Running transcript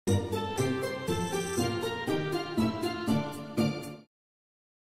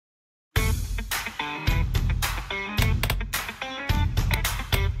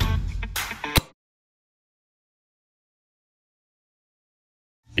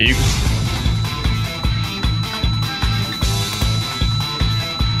行く。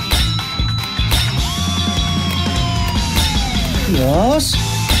よし、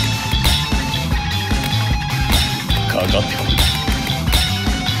かかってこ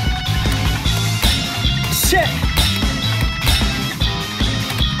い。しゃ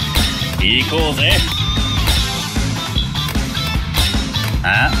行こうぜ。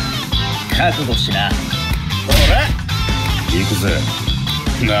あ、覚悟しな。ほら行くぜ。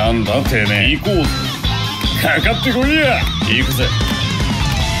なんだてめえ。行こうぜ。かかってこいや。行くぜ。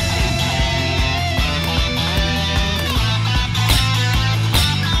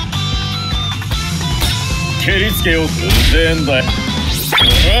蹴りつけよう。うぜえんだよ。ほ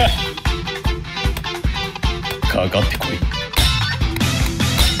らかかってこい。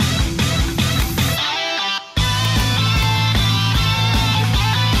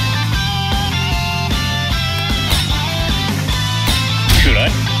くらい。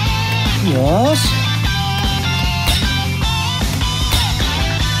よし、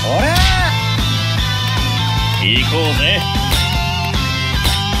ほら行こうぜ。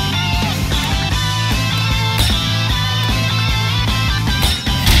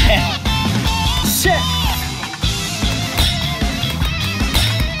しゃ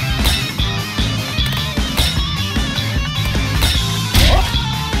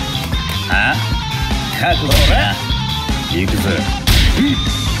あ、覚悟しな。行くぜ。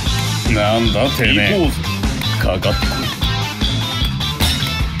なんだてめえ。行こうぜ。かかってこい。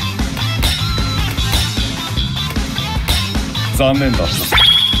残念だ。く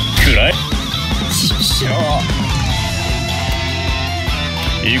らい。ちくしょう。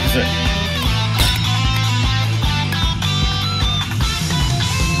行くぜ。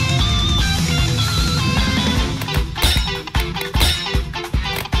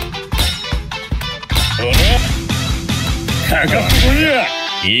ほらかかってこいや。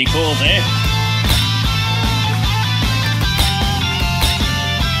行こうぜ。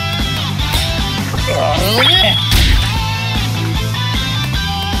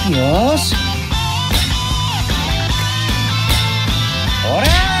よし、ほら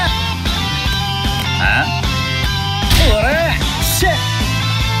あ、ほらしゃ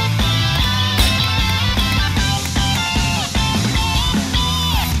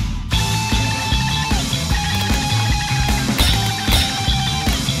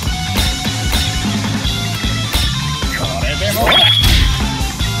これでも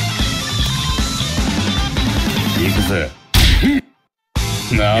行くぜ。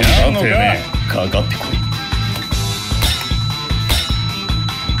なんだてめえ。かかってこい。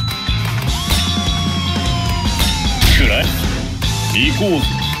くらい。行こうぜ。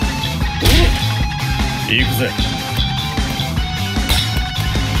行くぜ。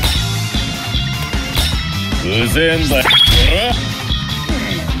うぜえんだよ。ほら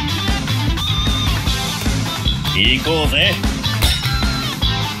行こうぜ。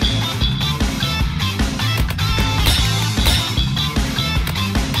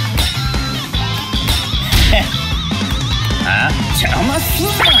あ、邪魔すん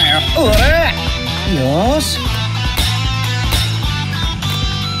なよ。ほらよし、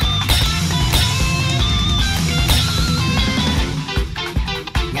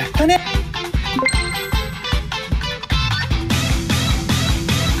やったね。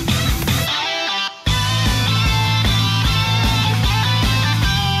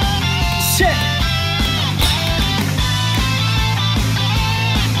しゃ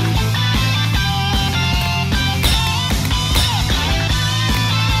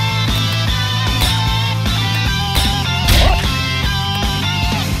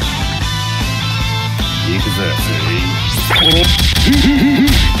行くぜ。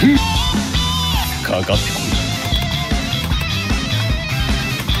かかってこい。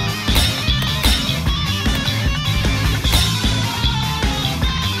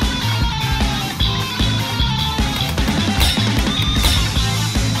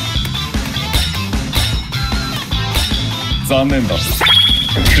残念だ。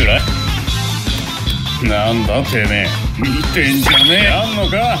くらい。なんだてめえ。見てんじゃねえ。やんの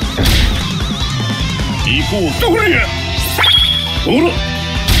か。行こう。どれや。ほら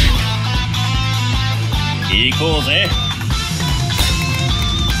行こうぜ。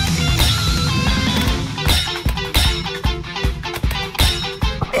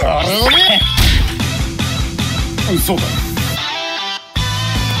あれね。嘘だ。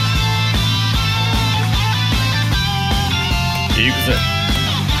行くぜ。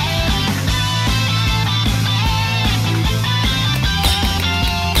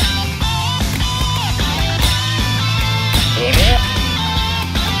ほら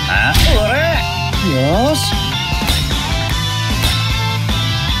あ、ほらよし、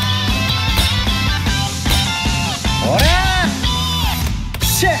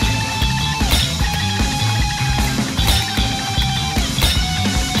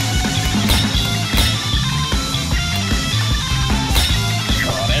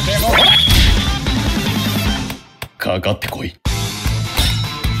かかってこい。く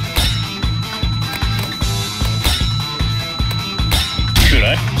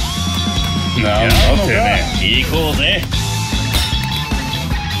らいなんだてめえ。行こうぜ。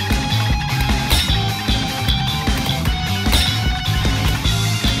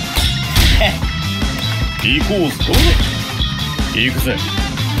行こうぜ。行くぜ。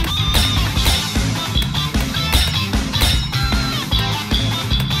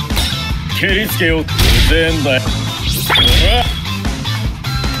蹴りつけよう。うぜえんだよ。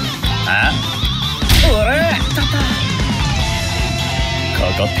あおらか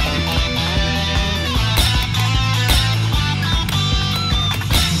かってこい。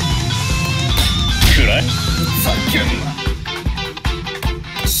くらいふざけんな。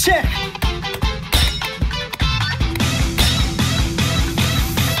シェッ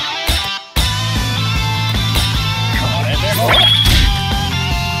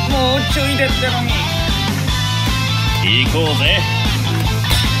もうちょいでってのに。行こうぜ。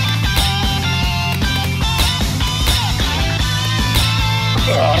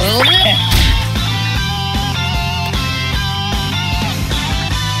あれ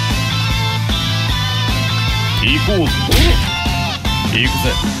行こうぜ。行くぜ。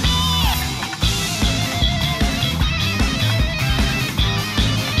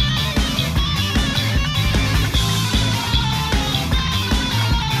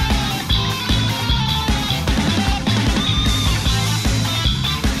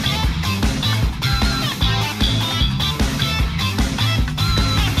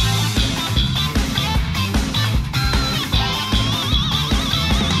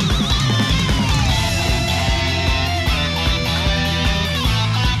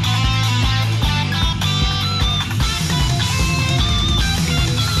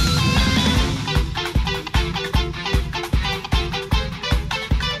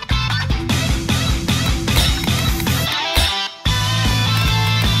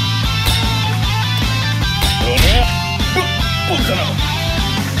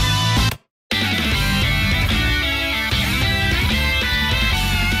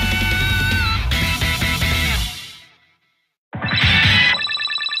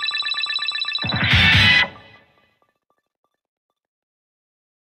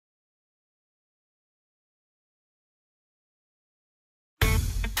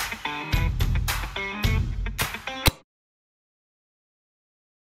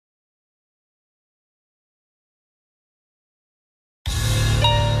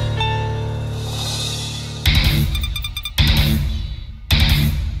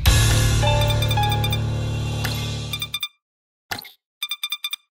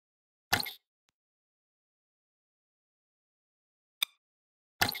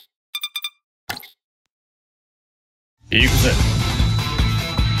行くぜ。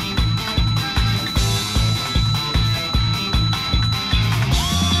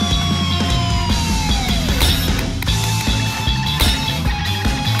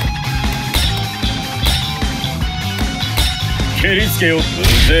蹴りつけよう。う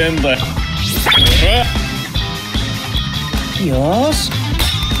ぜえんだよ。よーし。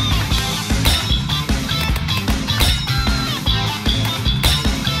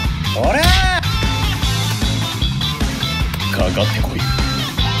ほらかかってこい。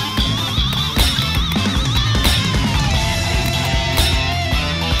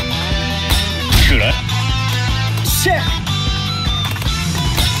くらいシェッ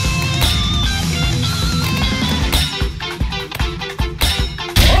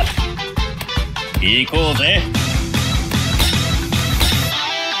行こうぜ。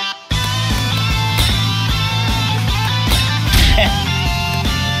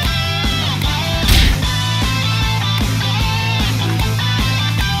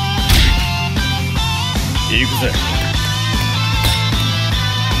行くぜ。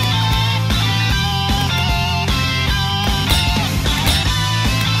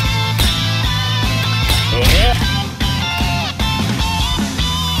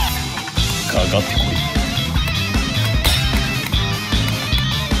かかってこい。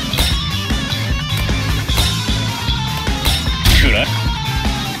くらい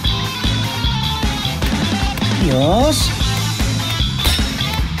よーし。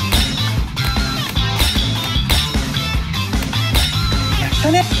やっ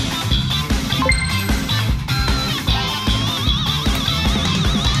たね。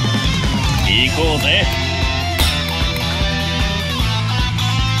行こうぜ。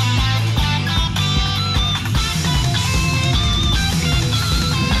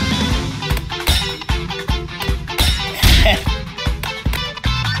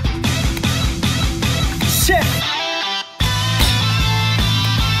シェッ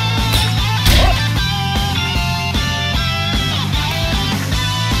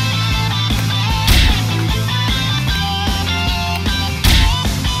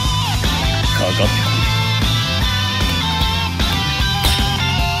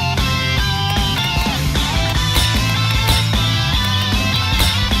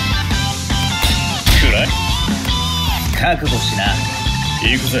覚悟しな。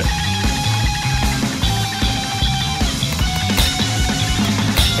行くぜ。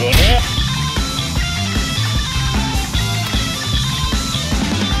ほら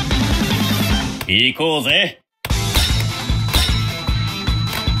行こうぜ。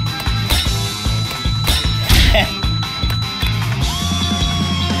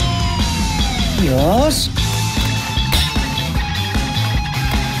よーし。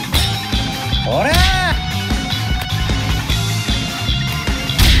ほら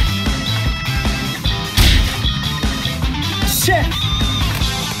しゃ。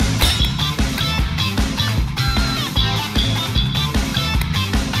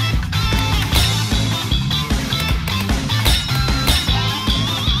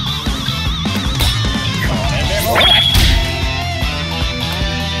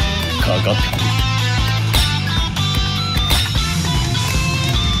かかってこい。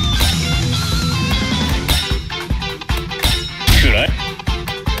くらい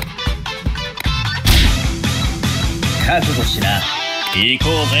覚悟しな。行こ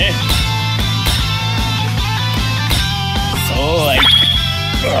うぜ。そうはい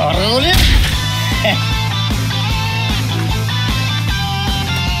おれ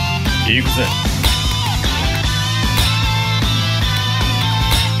行くぜ。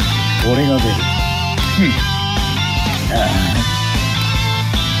俺が出る。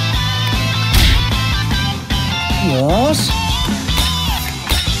よーし。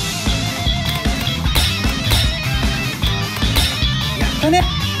やったね。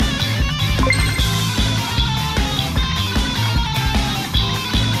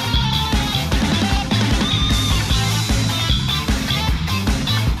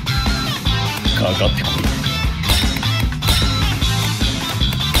かかってこい。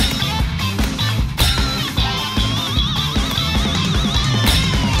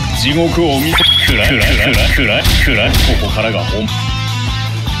地獄を見せ。くらいここからが本。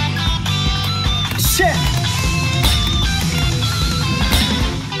シェッ。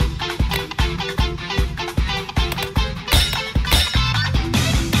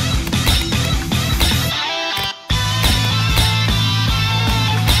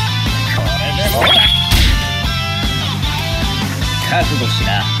これでも覚悟しな。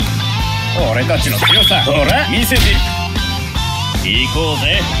俺たちの強さ、ほら見せて。行こう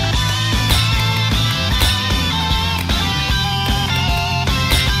ぜ。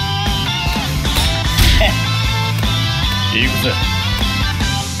行くぜ。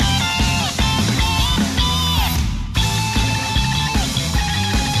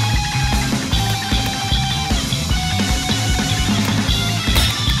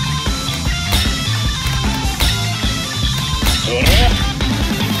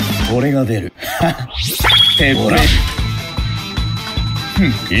俺が出る。てほら。行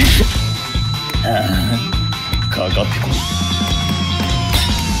くぞ。かかってこい。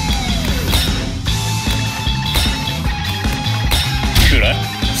くらい。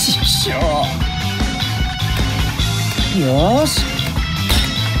ちっしょー。よーし。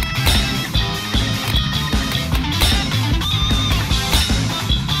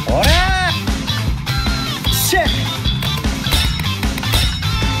ほらー。シェッ。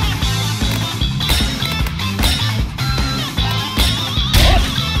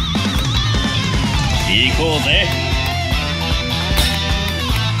行こうぜ。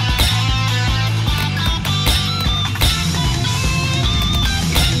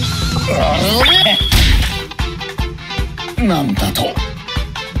なんだと。行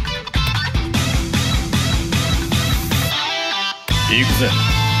くぜ。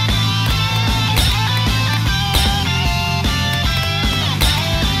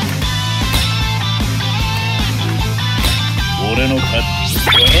俺の勝ち。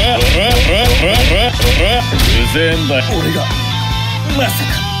うぜえんだ。俺がまさか。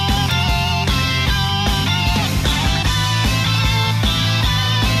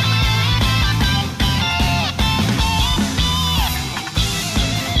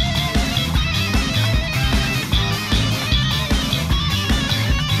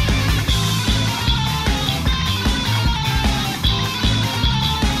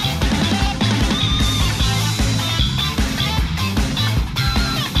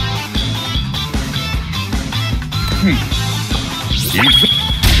行くぞ。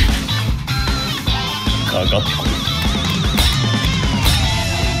かかってこい。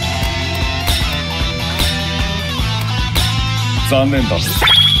残念だ。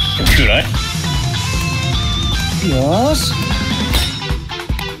くらい。よーし。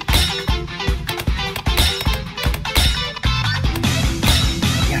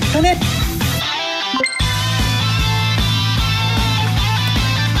やったね。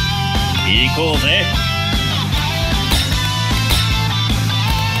行こうぜ。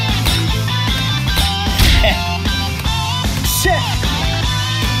で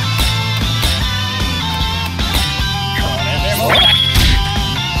も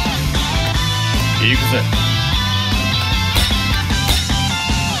行くぜ。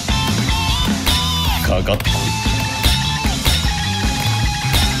かかってこい。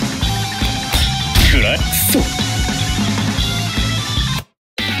くらえ。くそ。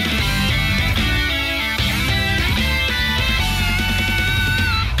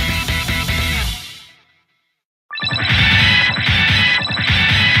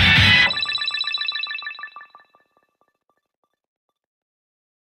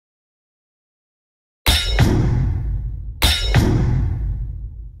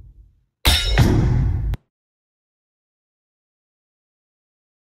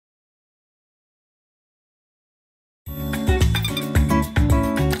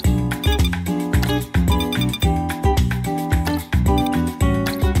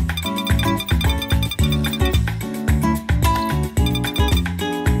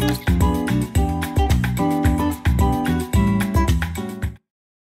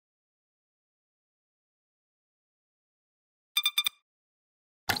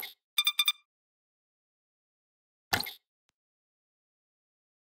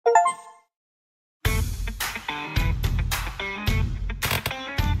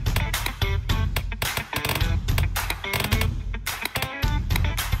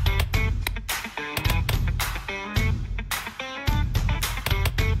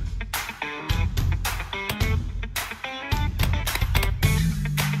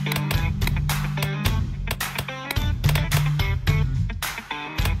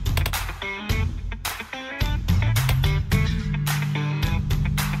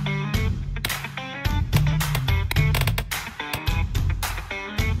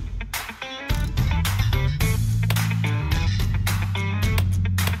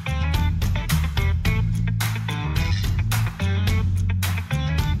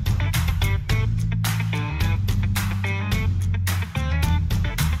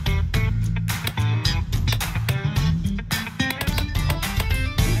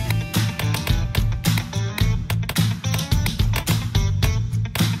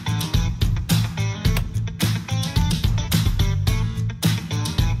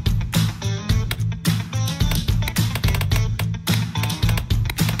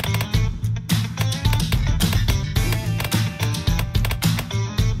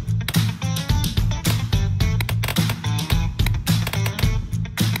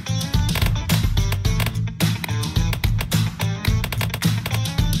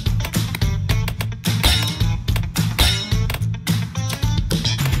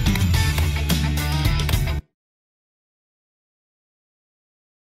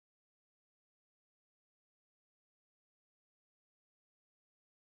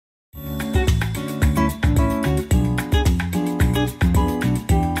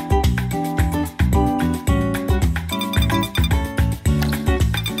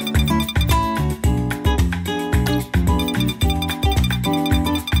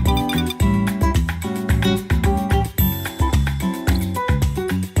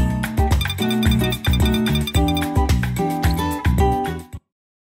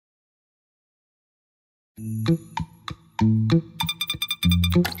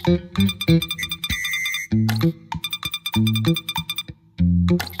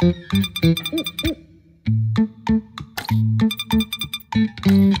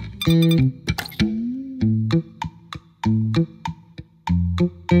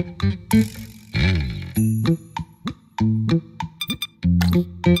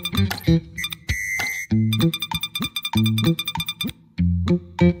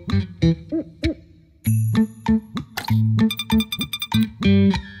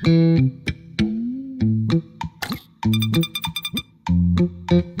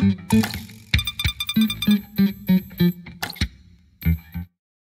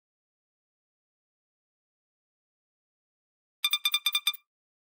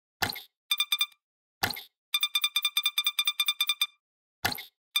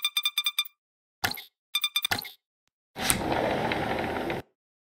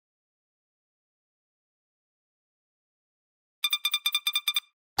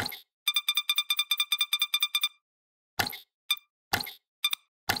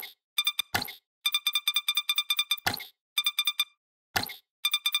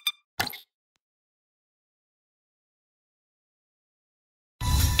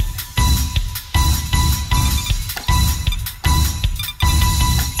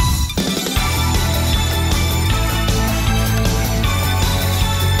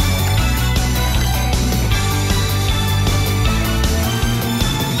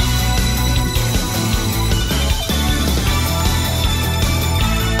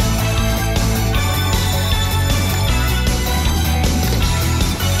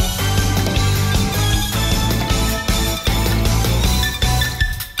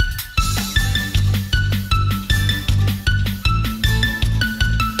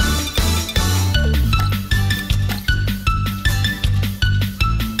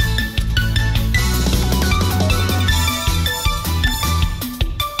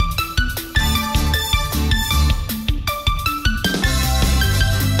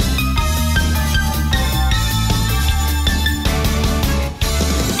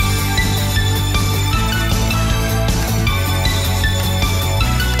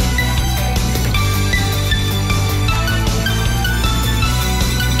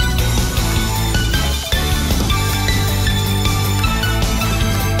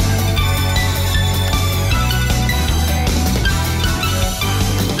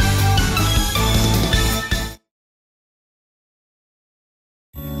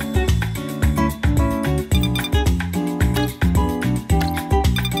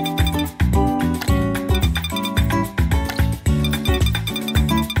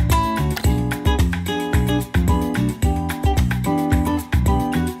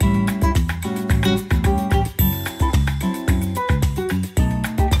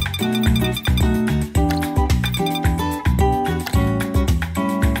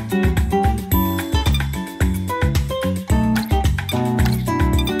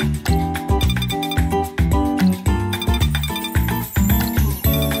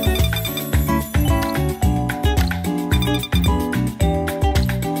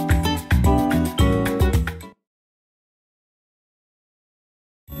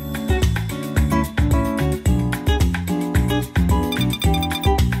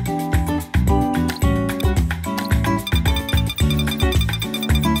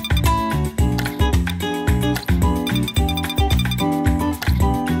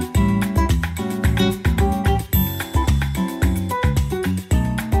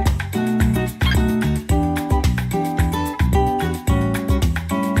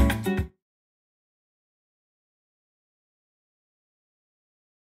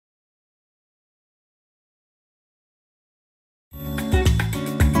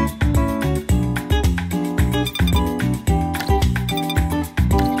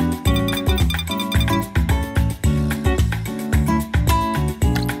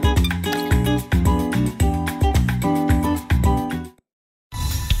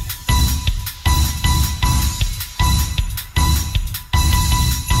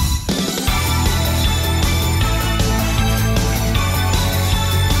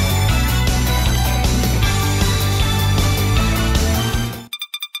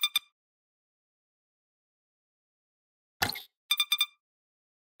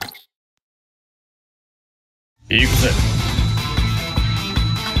行くぜ。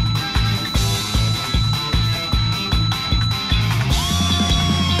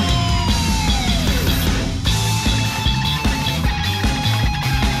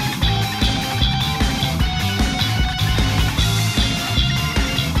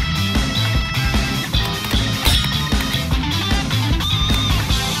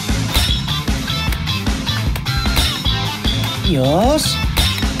よーし。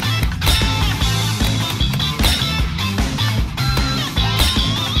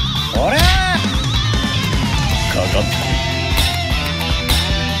ほらかかって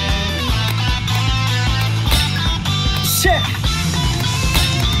しゃ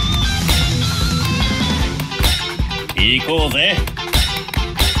行こうぜ。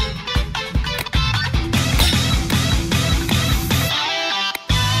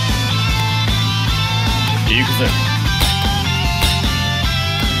行くぜ。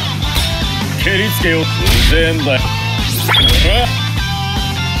蹴りつけよう。うぜえんだよ。ほら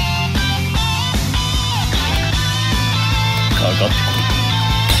かかってこ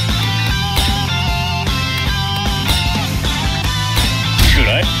い。くら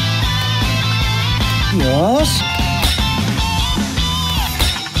い。よーし。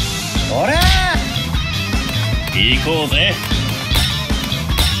ほら行こうぜ。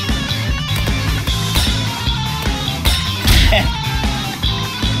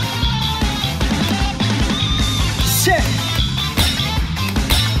しゃ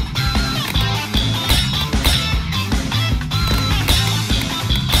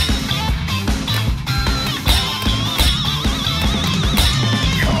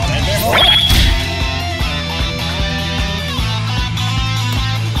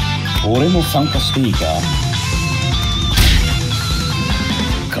俺も参加していいか。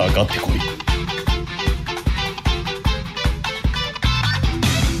かかってこい。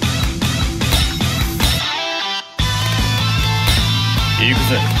行く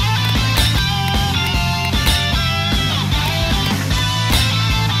ぜ。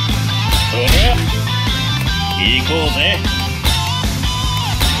ほら行こうぜ。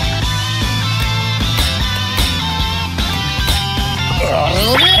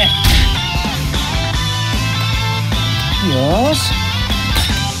よーし。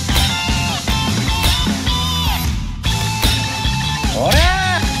ほら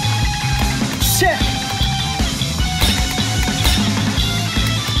しゃ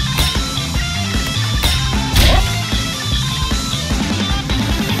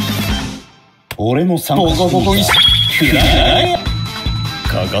俺も参加していいか。くらい。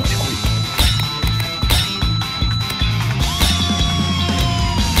かかってこい。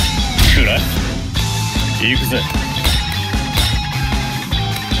くらい。行くぜ。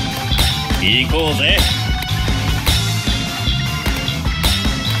行こうぜ。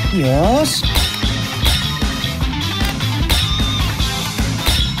よーし。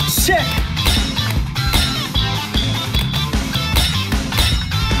しゃ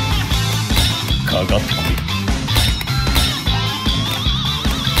かかってこい。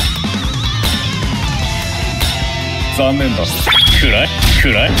残念だ。くらい。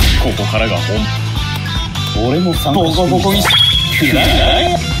くらい。ここからが本。俺も参加していいか。くら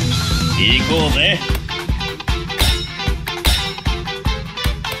い。行こうぜ。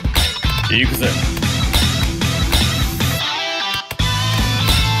行くぜ。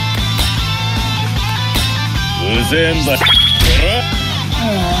うぜえんだ。ほら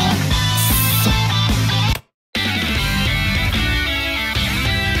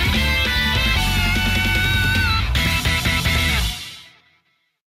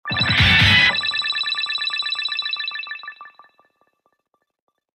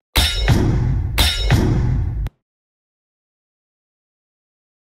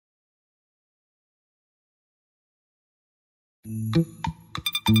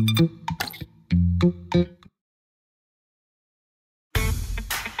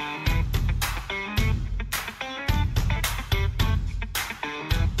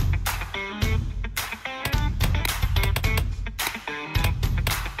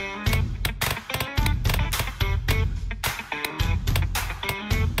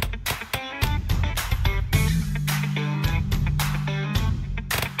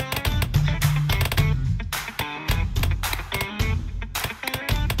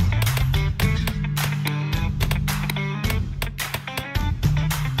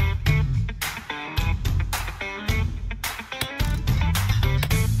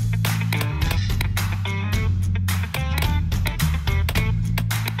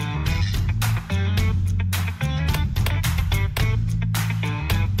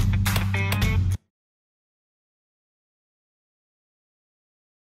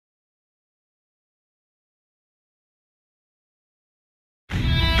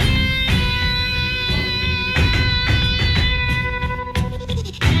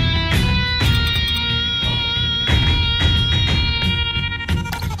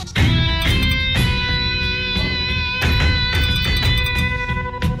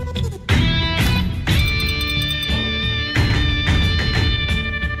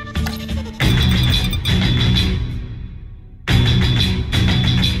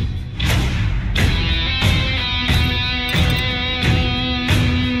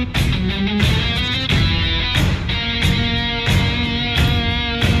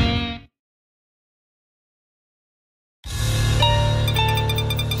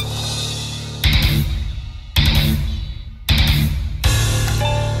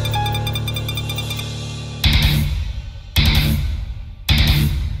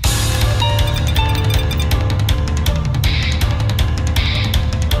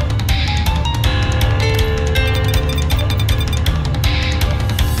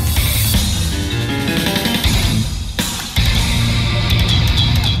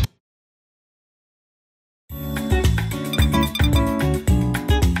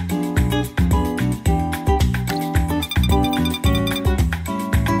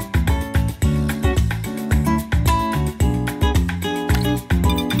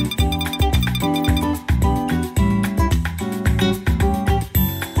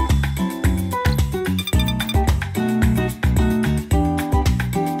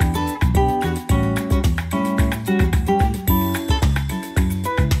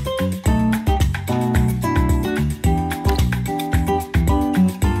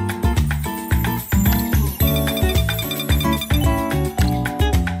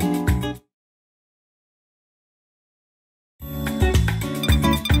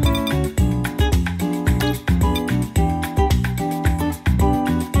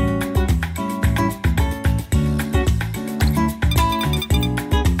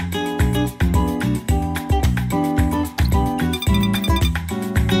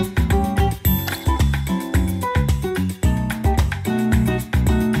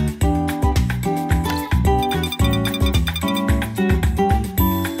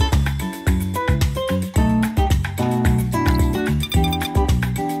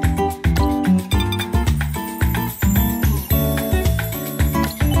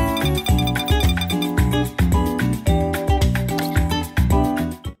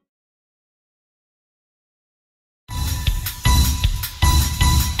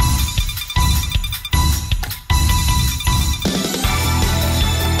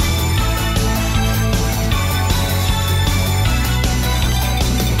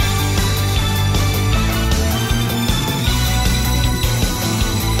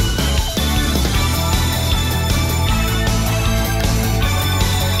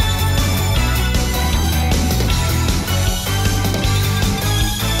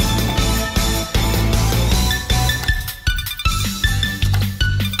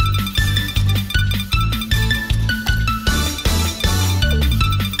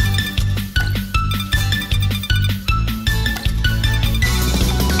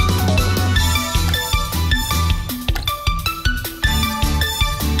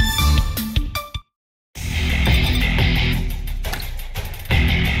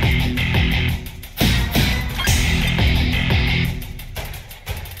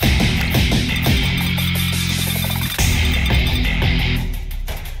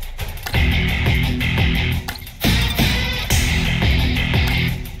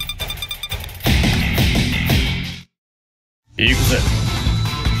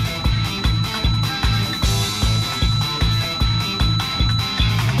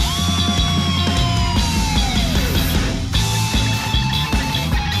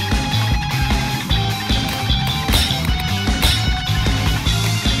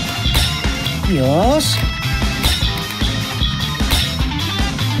よし。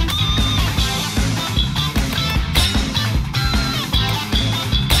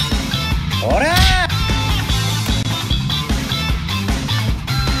ほら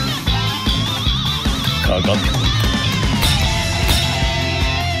かかってこい。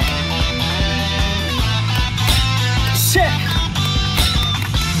シェ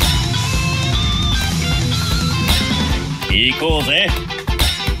行こうぜ。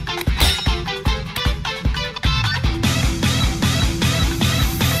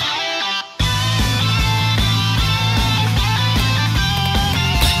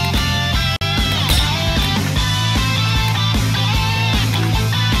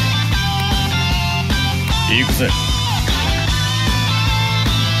行くぜ。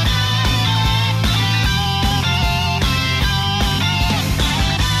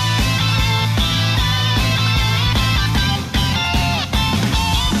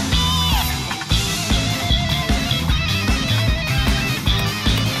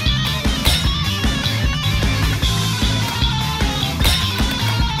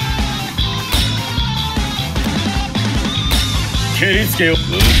蹴りつけよ。う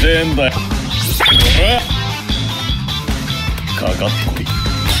ぜえんだよ。ほらかかってこい。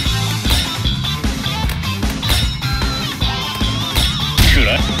く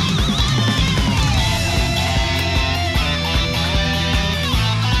らい。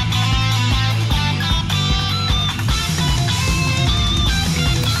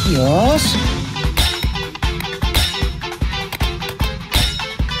よし。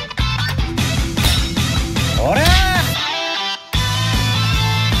ほら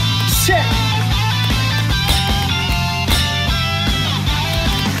シェ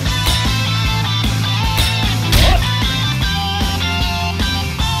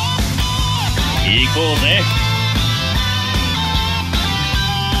行こうぜ。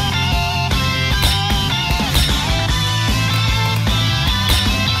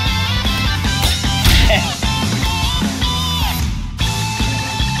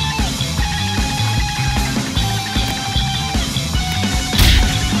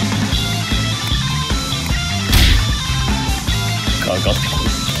かかってこい。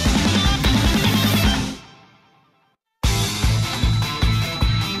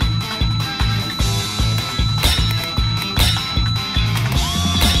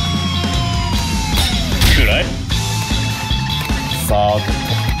さーてと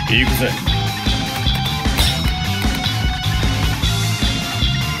行くぜ。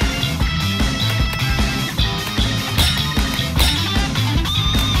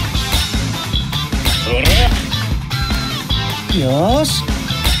ほらよし。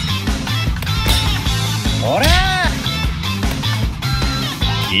ほら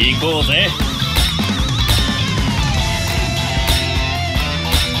行こうぜ。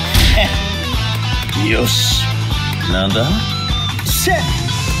よし。なんだシェか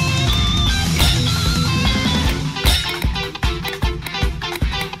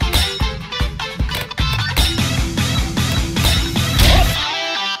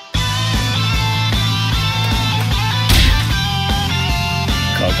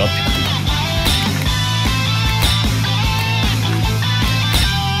かってこい。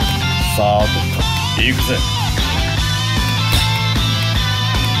さーてと行くぜ。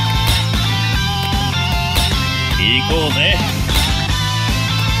行こうぜ。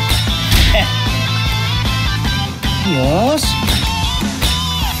よし。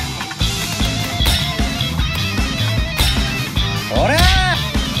ほら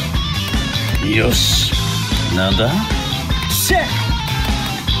よし。なんだシェ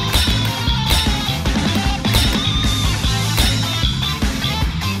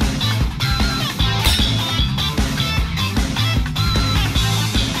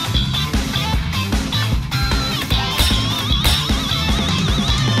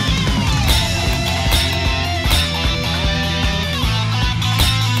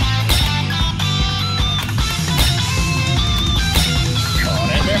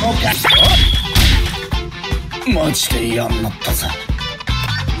マジで嫌になったぜ。か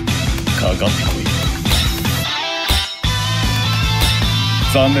かってこい。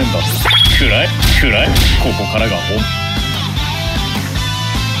残念だ。暗い暗い。ここからが本。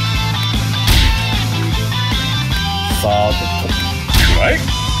さーてと暗い。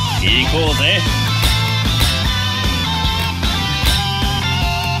行こうぜ。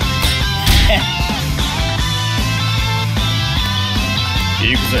行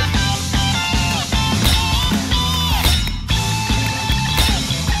くぜ。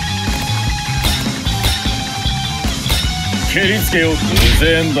蹴りつけよ。う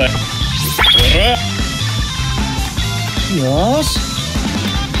ぜえんだよ。ほらよし。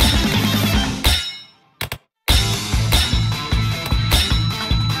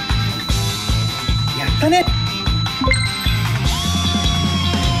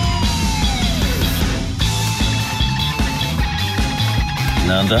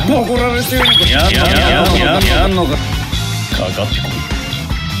なんだ怒られてるのか。やんのか。かかってこい。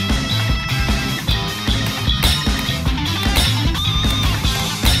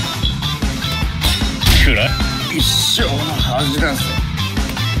くらい一生の恥だぜ。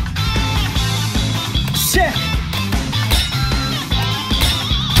シェッ。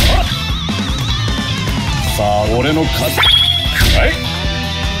さあ俺の勝ち。くらい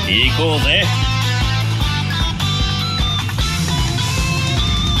行こうぜ。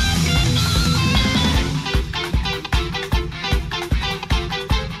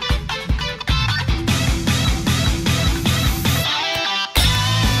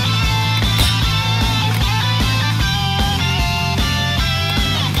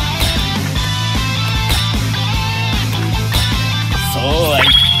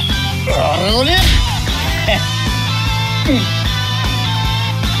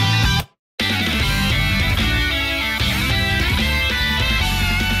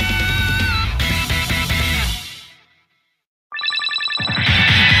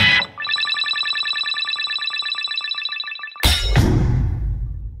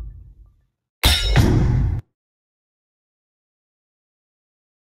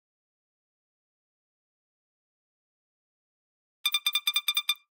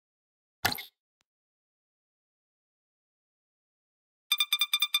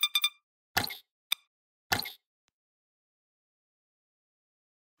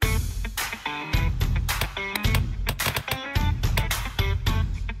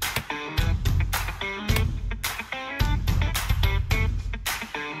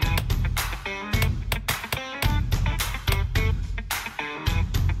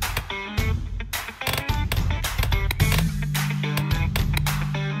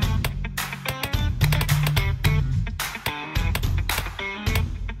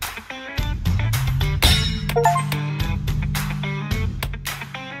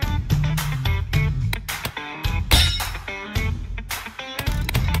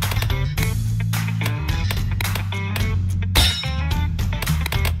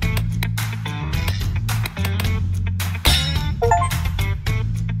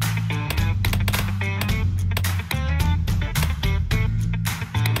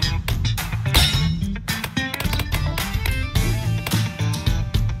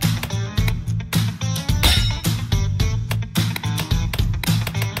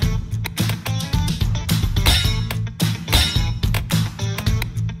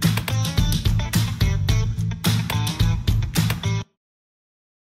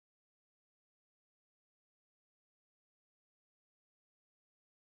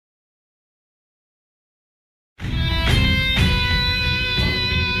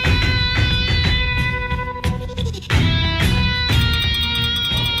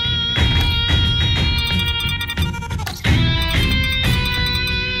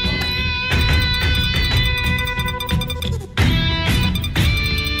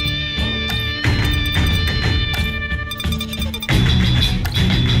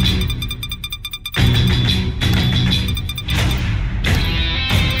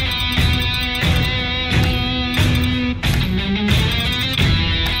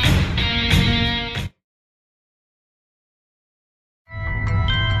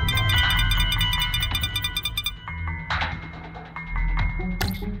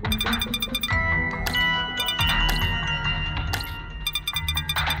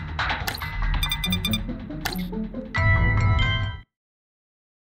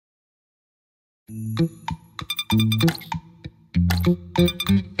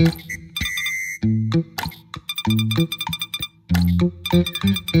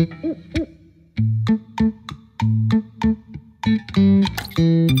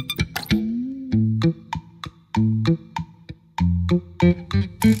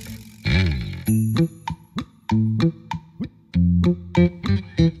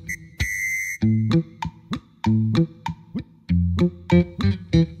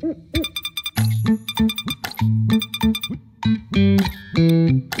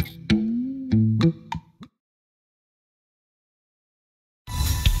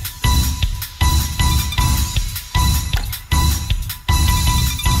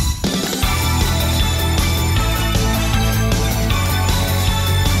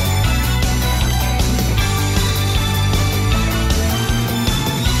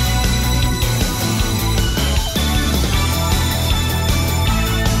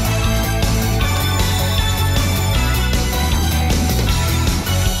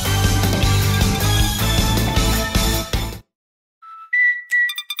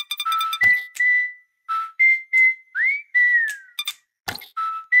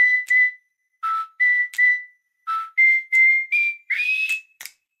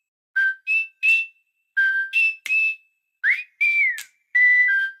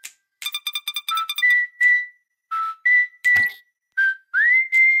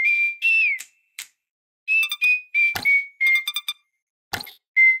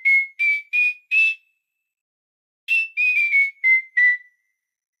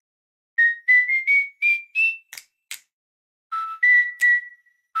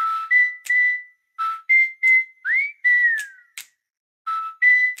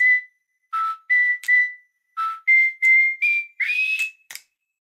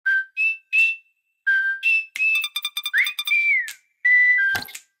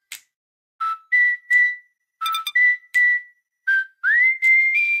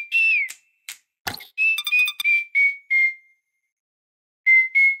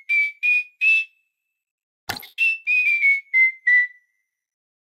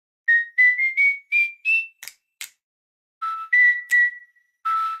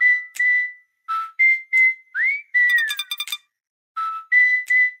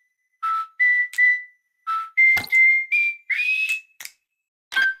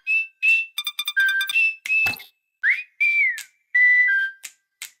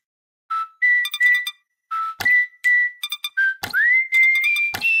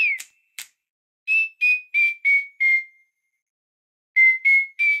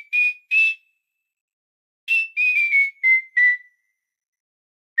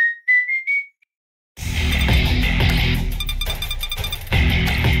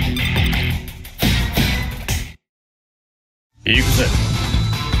行くぜ。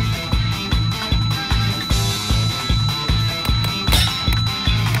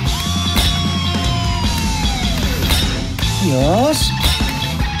よーし。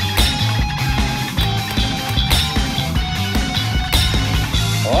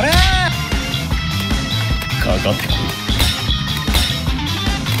ほらかかってこ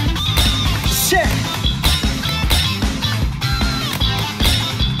い。しゃ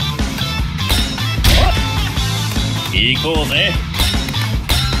行こうぜ。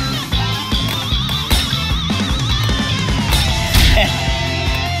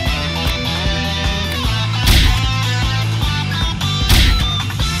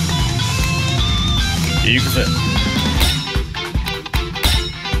行くぜ。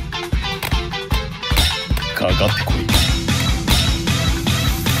かかってこい。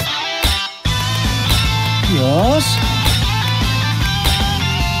よーし。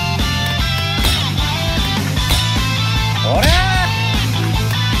ほら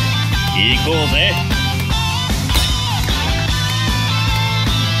行こうぜ。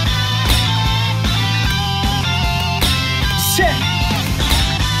しゃ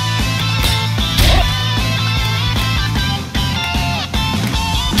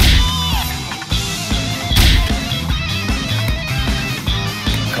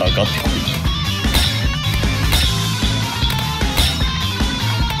かかってこい。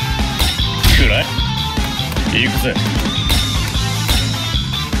くらえ。行くぜ。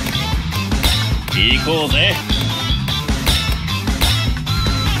行こうぜ。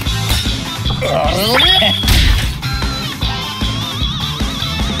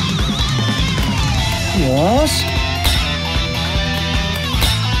よーし。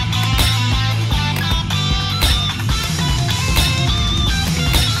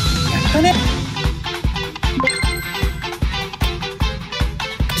やったね。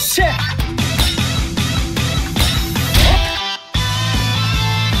しゃ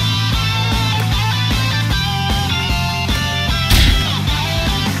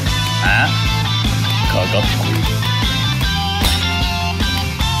かかってこい。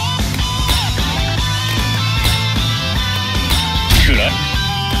くらえ。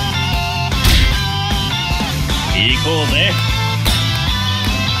行こうぜ。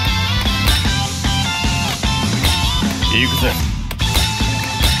行くぜ。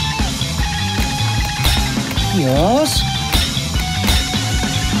よーし。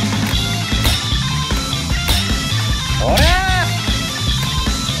ほら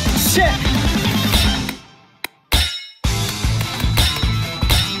しゃ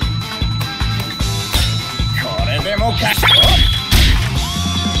これでもか。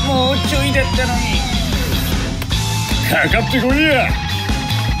もうちょいだったのに。かかってこいや。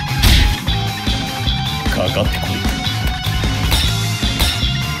かかってこい。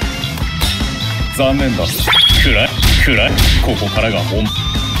残念だ。くらえ。くらえ。ここからが本。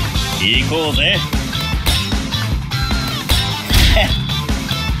行こうぜ。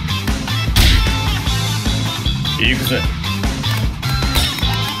行くぜ。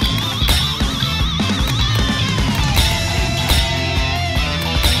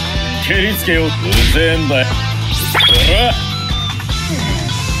蹴りつけよう。うぜえんだよ。ほら。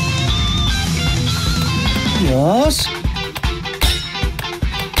よーし。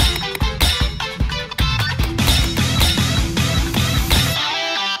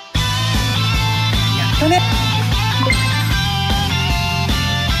やったね。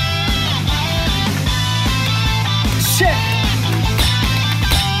しゃ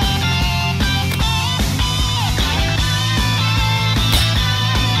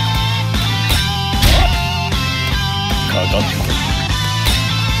かかってこい。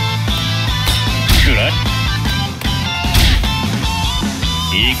くらえ。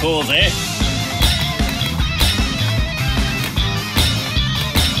行こうぜ。